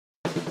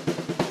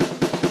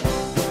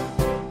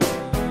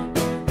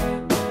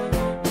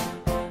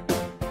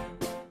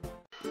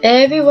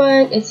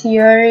Everyone, it's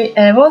Yuri,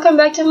 and welcome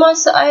back to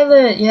Monster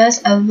Island.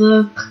 Yes, I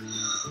look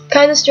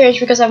kind of strange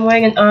because I'm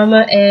wearing an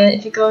armor, and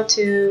if you go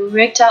to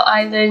Reptile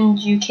Island,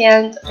 you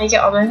can't make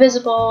your armor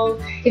invisible.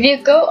 If you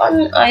go on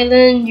an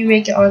island, you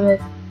make your armor,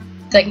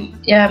 like,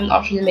 you have an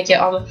option to make your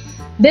armor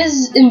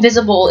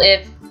invisible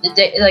if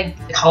they, like,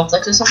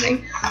 conflicts or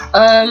something.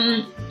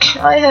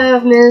 I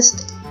have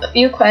missed a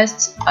few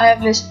quests. I have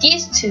missed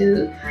these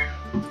two.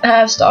 I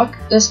have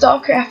the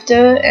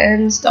Starcrafter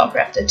and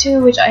Starcrafter 2,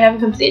 which I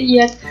haven't completed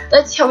yet.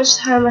 Let's see how much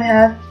time I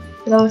have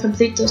to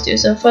complete those two.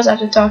 So first I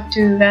have to talk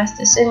to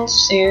Master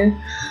Shinsu,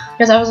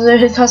 because I was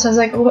literally lost. I was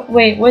like,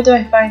 wait, where do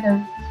I find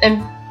him?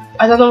 And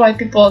I don't know why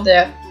people are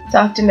there.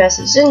 Talk to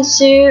Master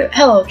Shinsu.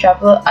 Hello,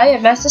 traveler. I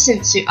am Master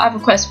Shinsu. I have a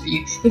quest for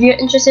you. If you're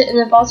interested in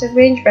a Baltic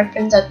range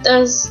weapon that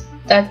does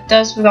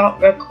not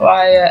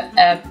require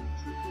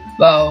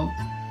ammo,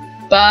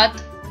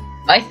 but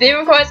I think it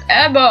requires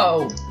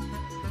ammo.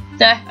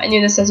 I knew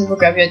this will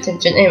grab your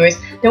attention. Anyways,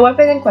 the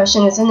weapon in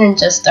question is a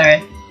ninja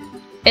star.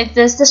 It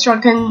is the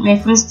shotgun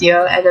made from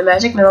steel and a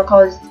magic metal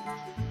called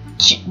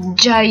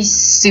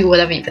Jaisu,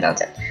 whatever you pronounce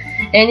it.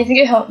 And if you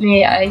can help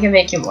me, I can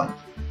make you one.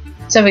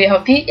 So will you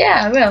help me?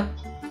 Yeah, I will.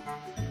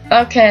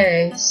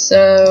 Okay,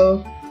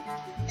 so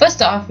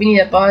first off, we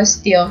need a bar of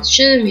steel.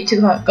 Shouldn't be too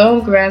hard. Go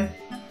and grab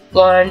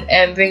one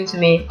and bring to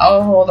me.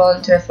 I'll hold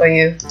on to it for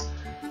you.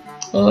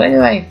 Where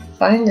do I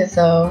find it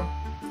though?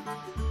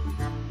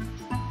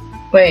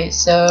 Wait,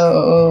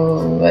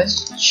 so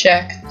let's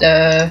check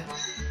the.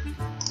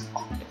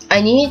 I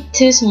need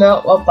to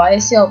smelt or buy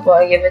a silver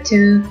and give it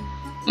to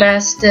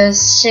Master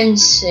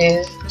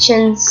Shinsu,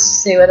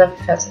 whatever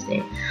that's his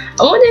name.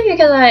 I wonder if you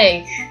can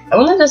I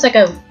wonder if there's like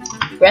a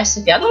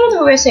recipe. I don't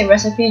know where to say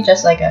recipe,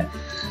 just like a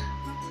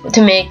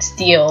to make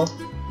steel,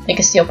 like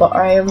a steel bar,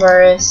 iron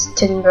bar,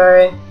 tin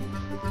bar,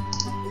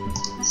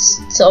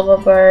 silver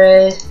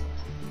bar.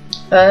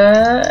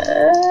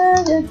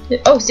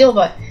 Oh, steel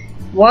bar.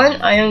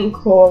 1 iron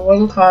core,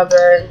 1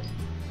 carbon.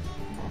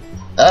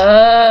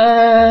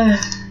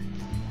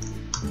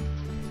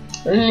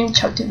 Let me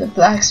talk to the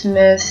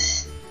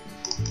blacksmith.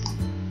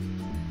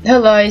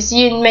 Hello, I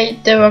see you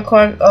made the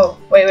record. Oh,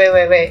 wait.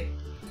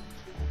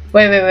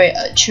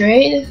 A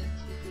trade?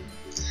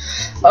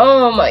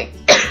 Oh my.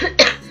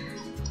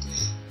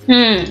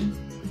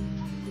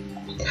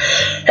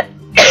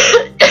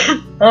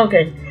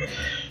 Okay.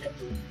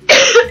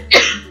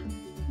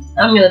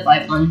 I'm gonna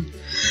buy one.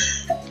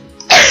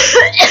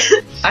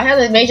 I had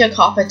a major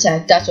cough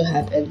attack, that's what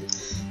happened.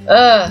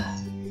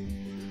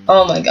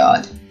 Oh my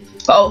god.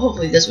 Oh,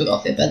 hopefully this will go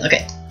fit better.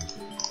 Okay.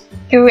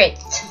 Great.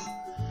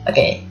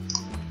 Okay.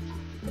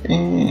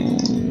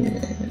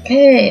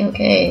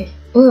 Okay.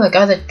 Ooh, I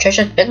got a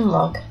treasure bin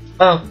log.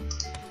 Oh.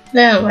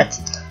 Now what?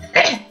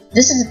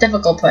 This is the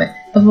difficult part.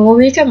 Before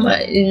we come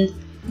in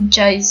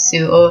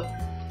Jaisu,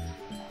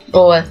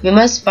 or we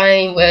must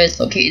find where it's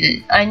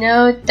located. I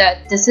know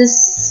that there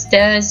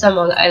is some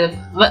on the island,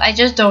 but I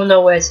just don't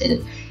know where it's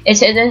hidden.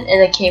 It's hidden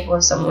in a cave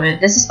or somewhere.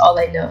 This is all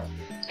I know.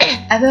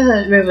 I've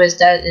heard rumors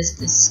that it's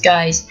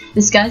disguise.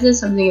 Disguise is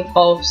something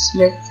involves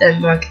smith and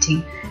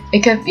marketing.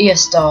 It could be a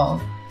stall.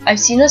 I've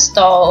seen a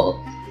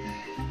stall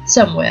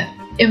somewhere.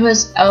 It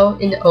was out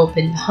in the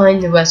open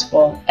behind the west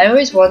wall. I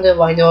always wonder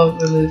why no one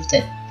removed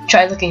it.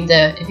 Try looking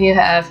there. If you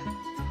have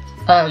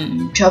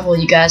trouble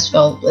you guys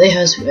felt, let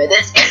us with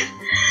it.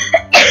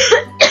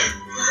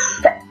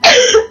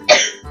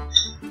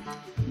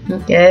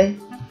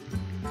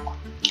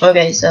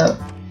 Okay, so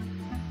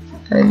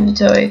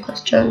inventory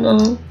question.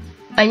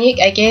 I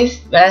gave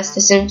Master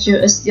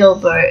Shinsu a steel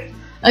bird.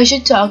 I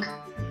should talk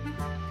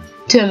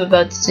to him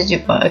about the city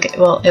part. Okay,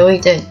 well, I already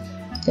did,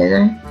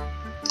 didn't I?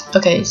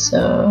 Okay,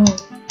 so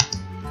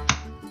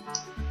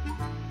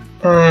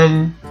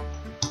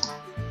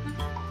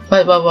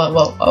what?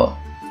 Oh.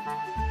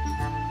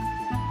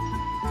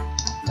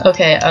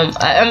 Okay,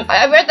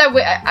 I read that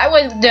way. I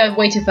went there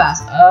way too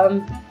fast.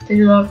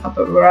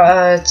 Copper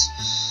rod.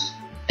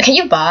 Can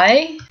you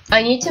buy?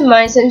 I need to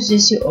mine some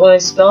juicy ore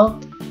and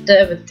smelt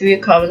with 3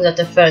 carbons at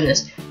the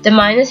furnace. The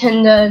mine is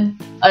hidden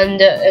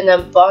under an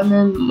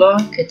abandoned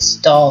market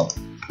stall.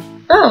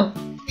 Oh,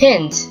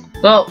 hint.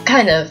 Well,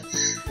 kind of.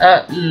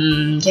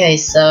 Okay,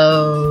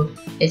 so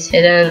it's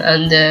hidden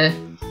under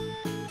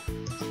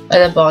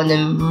an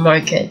abandoned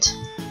market.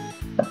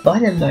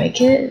 Abandoned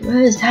market? What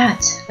is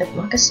that? Like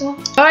market stall?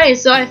 Alright,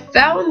 so I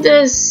found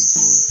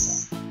this.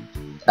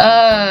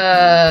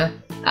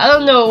 I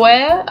don't know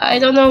where. I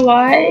don't know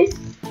why.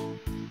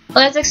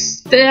 Let's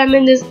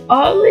examine this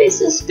oddly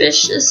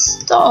suspicious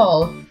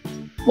stall.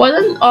 What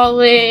an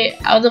oddly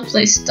out of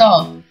place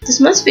stall. This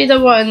must be the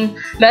one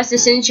Master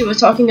Shinsu was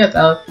talking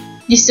about.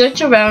 You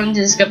search around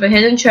to discover a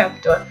hidden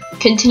trapdoor.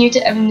 Continue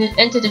to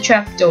enter the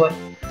trapdoor.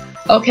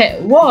 Okay,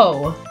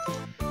 whoa.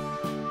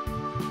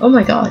 Oh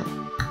my god.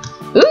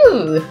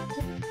 Ooh!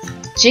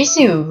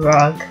 Jaisu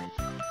rock.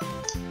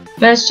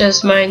 Let's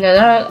just mine that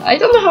out. I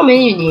don't know how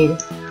many you need.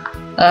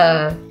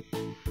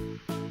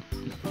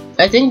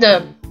 I think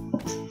the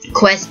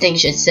quest thing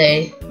should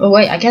say. Oh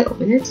wait, I can't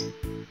open it.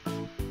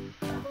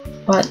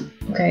 What?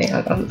 Okay,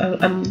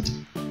 I'm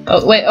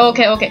Oh wait,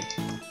 okay.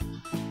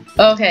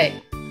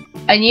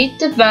 I need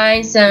to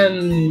find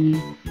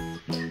some.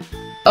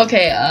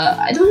 Okay,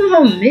 I don't know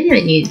how many I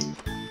need.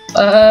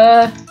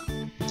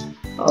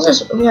 I'll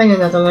just find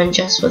another one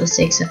just for the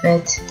sake of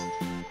it.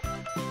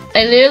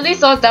 I literally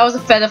thought that was a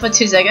feather for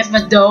 2 seconds,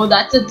 but no,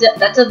 that's a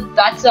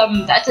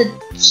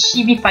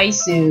chibi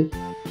paisu.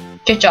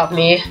 Good job,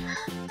 me.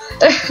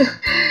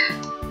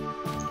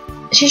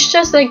 She's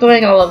just like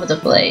going all over the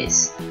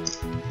place.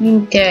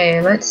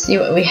 Okay, let's see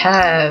what we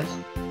have.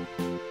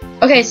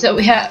 Okay, so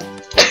we have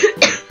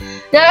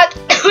that.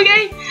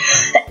 Okay.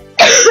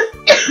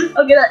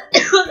 Okay,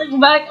 let's go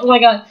back. Oh my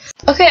god.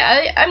 Okay,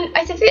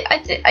 I think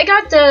I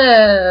got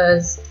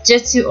the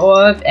Jitsu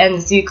orb and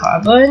the 3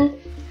 carbon.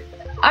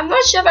 I'm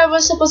not sure if I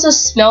was supposed to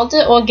smelt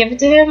it or give it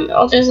to him.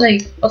 I'll just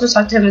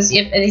talk to him and see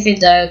if anything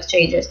does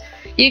changes.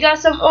 You got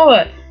some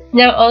ore.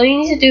 Now all you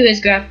need to do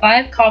is grab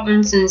 5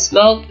 carbons and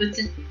smelt with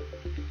the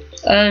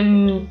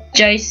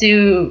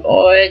Jaisu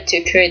ore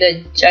to create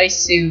a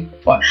Jaisu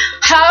bar.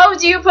 How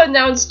do you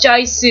pronounce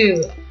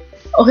Jaisu?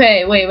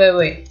 Okay, wait.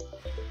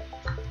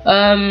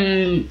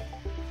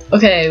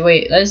 Okay,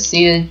 wait, let's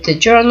see the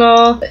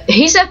journal.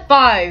 He said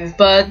 5,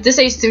 but this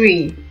says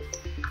 3.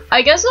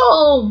 I guess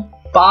I'll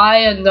buy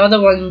another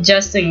one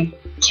just in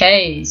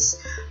case.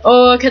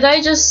 Or could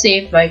I just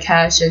save my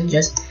cash and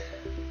just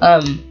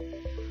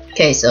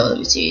okay, so let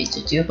me see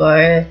the do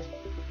bar.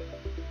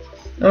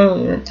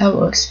 Oh, that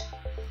works,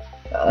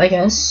 I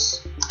guess.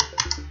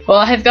 Well,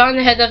 I have gone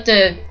ahead of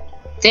the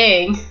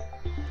thing,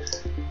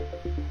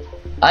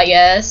 I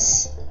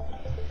guess.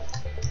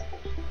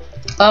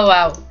 Oh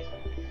wow,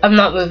 I'm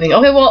not moving.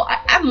 Okay, well,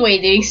 I'm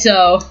waiting,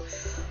 so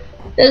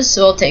this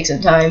will take some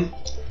time.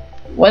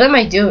 What am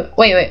I doing?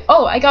 Wait.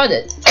 Oh, I got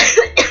it.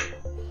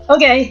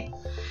 Okay.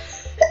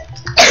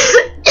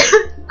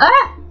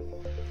 Ah!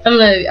 I'm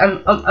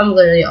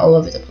literally all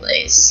over the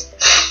place.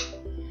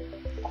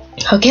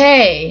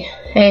 Okay.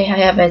 Hey, I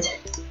have it.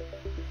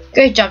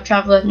 Great job,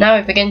 traveler. Now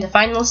we begin the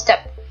final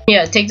step.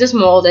 Here, take this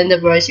mold and the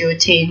brush you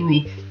obtained.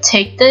 We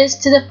take this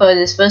to the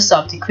furnace first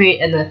stop to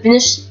create an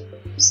unfinished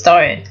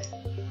star.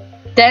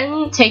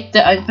 Then take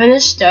the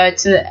unfinished star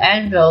to the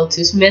anvil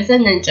to smith a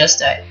ninja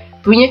star.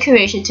 Bring your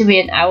creation to me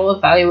and I will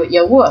evaluate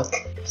your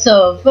work.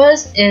 So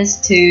first is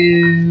to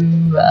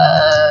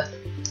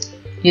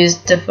use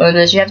the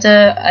furnace. You have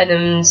the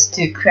items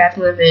to craft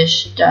an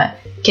unfinished star.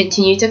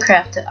 Continue to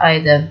craft the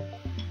item.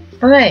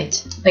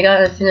 Alright, I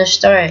got an unfinished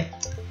star.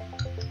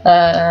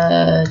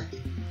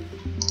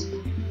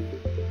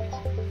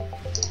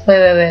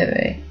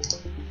 Wait.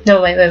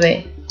 No,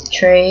 wait.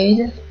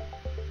 Trade.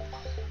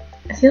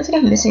 I feel like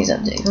I'm missing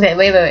something. Okay,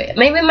 wait.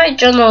 Maybe my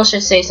journal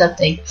should say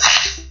something.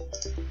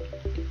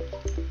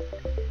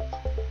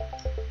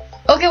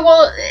 Okay,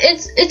 well,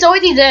 it's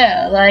already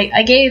there. Like,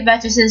 I gave back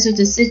to Sensu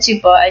to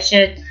Situ, but I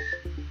should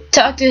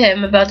talk to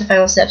him about the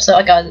final step. So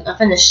I got an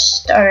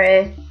unfinished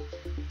story.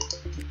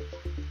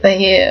 Right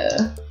here.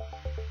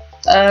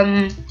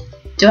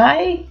 Do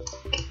I?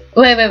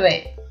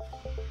 Wait.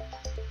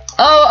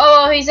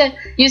 Oh, he said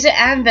use an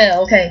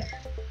anvil. Okay,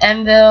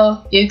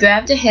 anvil. You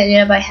grab the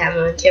head by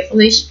hammer and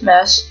carefully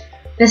smash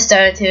the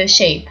star into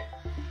shape.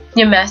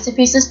 Your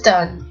masterpiece is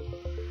done.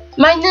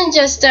 My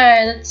ninja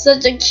star. That's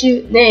such a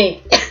cute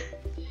name.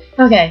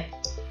 Okay,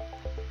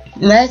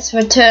 let's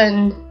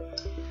return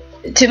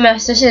to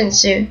Master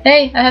Shinsu.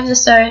 Hey, I have the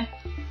star.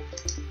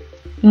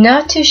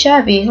 Not too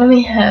shabby. Let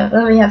me have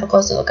a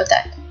closer look at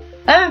that.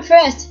 I'm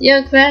impressed.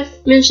 Your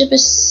craftsmanship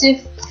is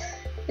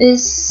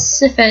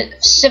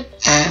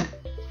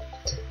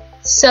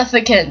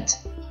suffocant.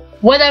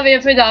 Whatever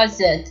you pronounce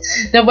it.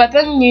 The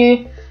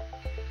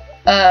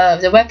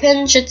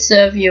weapon should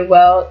serve you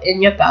well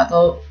in your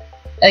battle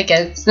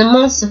against the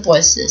monster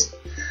forces.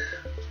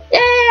 Yay!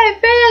 I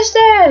finished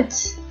it!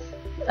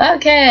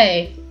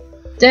 Okay.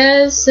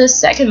 There's the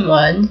second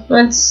one.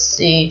 Let's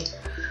see.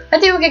 I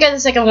think we can get the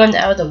second one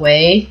out of the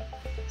way.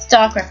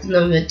 StarCraft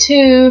number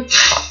 2.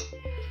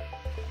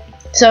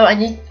 So I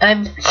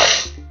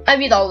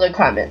meet all the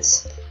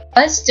requirements.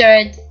 Let's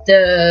start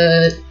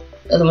the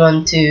other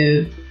one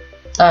to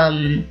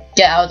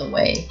get out of the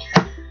way.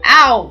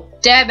 Ow!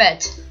 Damn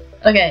it!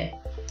 Okay,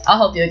 I'll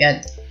help you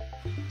again.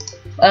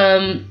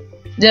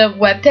 The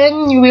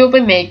weapon you will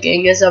be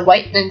making is a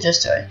white ninja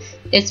sword.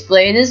 Its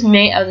blade is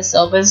made out of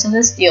silver instead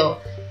of steel,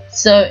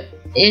 so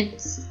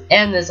its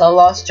end is a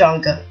lot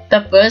stronger.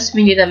 But first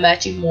we need a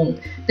matching mold.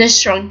 The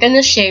shrunken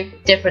is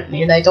shaped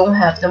differently and I don't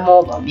have the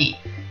mold on me.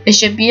 It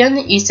should be on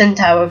the eastern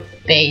tower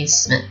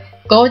basement.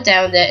 Go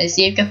down there and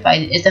see if you can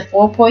find it. It's a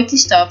 4-pointy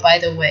star, by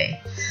the way.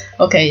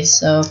 Okay,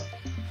 so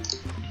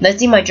let's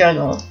see my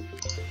journal.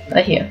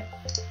 Right here.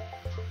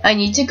 I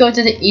need to go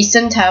to the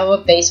eastern tower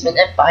basement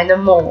and find a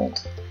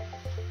mold.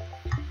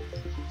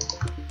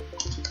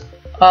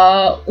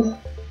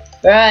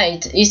 Right,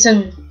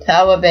 eastern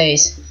tower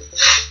base.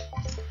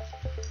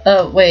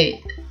 Oh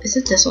wait, is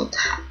it this one?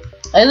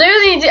 I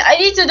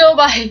need to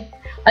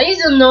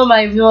know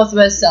my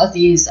northwest,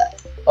 southeast.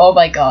 Oh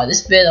my god,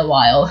 it's been a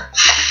while.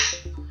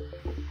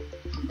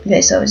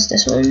 Okay, so it's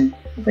this one.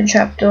 Open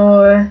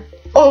trapdoor.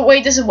 Oh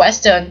wait, this is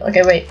Western.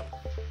 Okay, wait.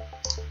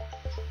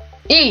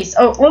 East.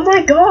 Oh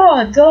my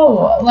God,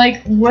 go.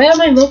 Like, where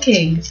am I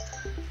looking?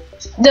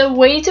 The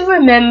way to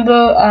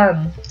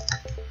remember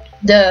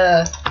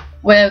the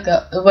where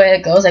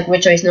it goes, like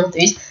which way is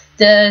northeast.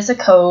 There's a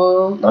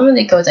code.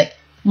 Normally it goes like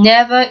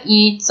never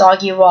eat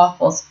soggy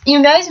waffles.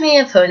 You guys may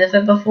have heard of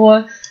it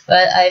before,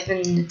 but I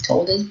haven't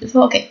told it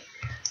before. Okay.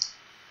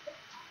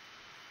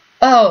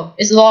 Oh,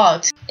 it's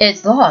locked.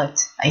 It's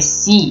locked. I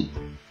see.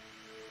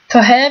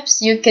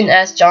 Perhaps you can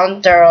ask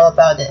John Durrell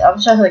about it. I'm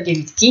sure he'll give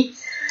you the key.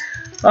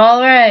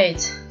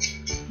 Alright.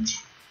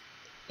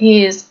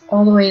 He is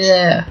all the way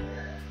there.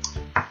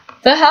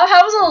 But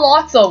how is it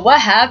locked though? What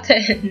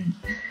happened?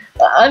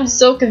 I'm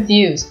so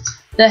confused.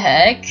 The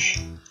heck?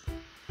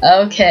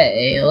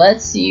 Okay,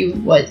 let's see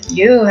what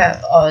you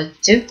have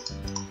to.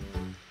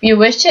 You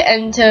wish to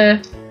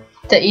enter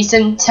the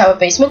Eastern Tower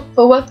basement?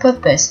 For what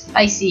purpose?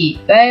 I see.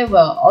 Very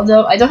well,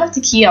 although I don't have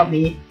the key on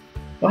me.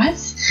 What?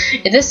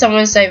 It is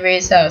someone inside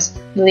Ray's house.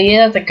 The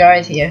leader of the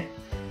guard here.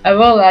 I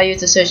will allow you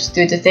to search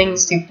through the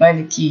things to find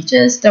the key.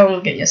 Just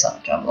don't get yourself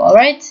in trouble,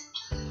 alright?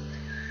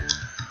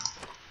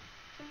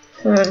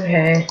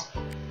 Okay.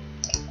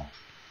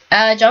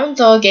 John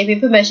Doe gave me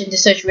permission to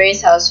search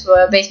Ray's house for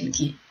a basement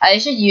key. I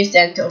should use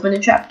them to open the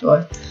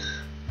trapdoor.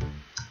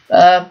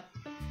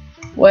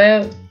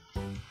 Where?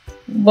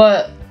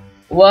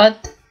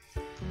 What?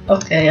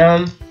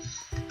 Okay,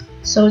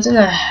 so it's in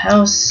a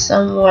house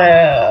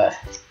somewhere.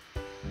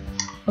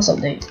 Or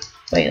something.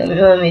 Wait,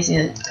 let me see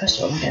the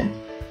question again.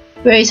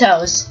 Ray's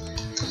house.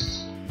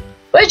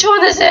 Which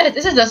one is it?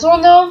 Is it this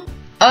one though?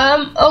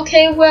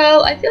 Okay,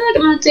 well, I feel like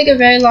I'm gonna take a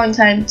very long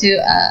time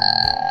to,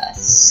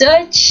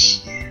 search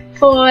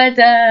for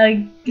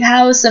the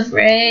house of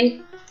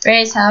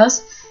Ray's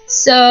house.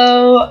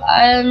 So,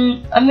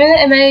 I'm gonna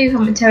end my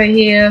commentary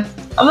here.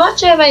 I'm not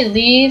sure if I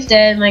leave,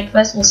 then my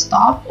quest will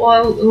stop, or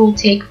it will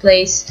take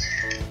place,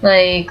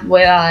 like,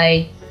 where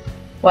I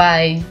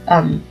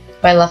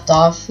left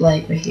off,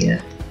 like, right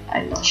here.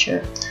 I'm not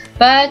sure.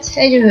 But,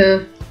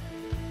 anywho,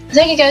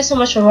 thank you guys so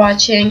much for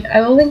watching.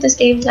 I will link this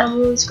game down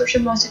in the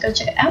description box to go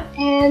check it out,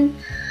 and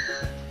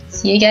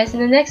see you guys in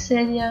the next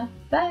video.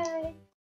 Bye!